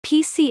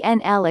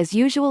Pcnl is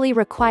usually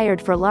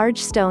required for large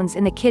stones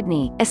in the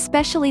kidney,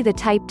 especially the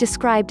type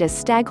described as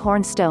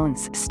staghorn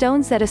stones,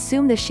 stones that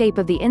assume the shape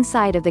of the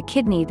inside of the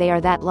kidney. They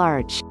are that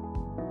large.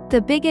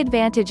 The big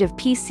advantage of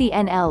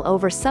Pcnl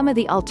over some of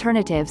the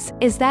alternatives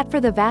is that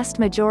for the vast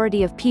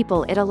majority of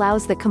people it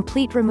allows the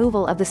complete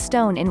removal of the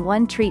stone in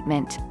one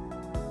treatment.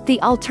 The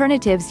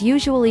alternatives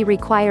usually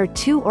require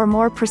 2 or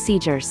more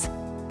procedures.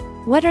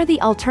 What are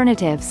the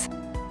alternatives?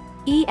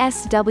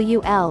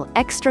 ESWL,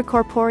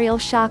 extracorporeal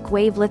shock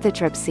wave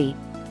lithotripsy.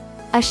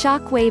 A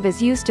shock wave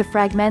is used to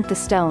fragment the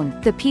stone.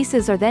 The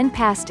pieces are then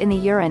passed in the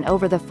urine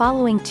over the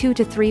following 2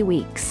 to 3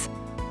 weeks.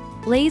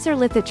 Laser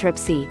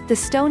lithotripsy. The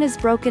stone is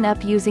broken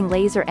up using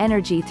laser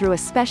energy through a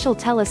special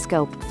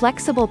telescope,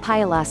 flexible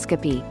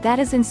pyeloscopy, that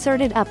is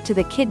inserted up to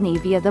the kidney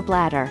via the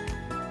bladder.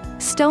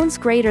 Stones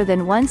greater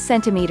than 1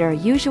 centimeter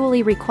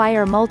usually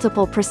require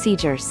multiple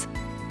procedures.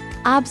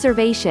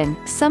 Observation: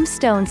 some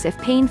stones, if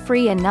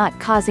pain-free and not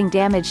causing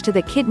damage to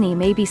the kidney,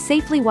 may be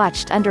safely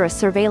watched under a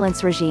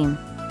surveillance regime.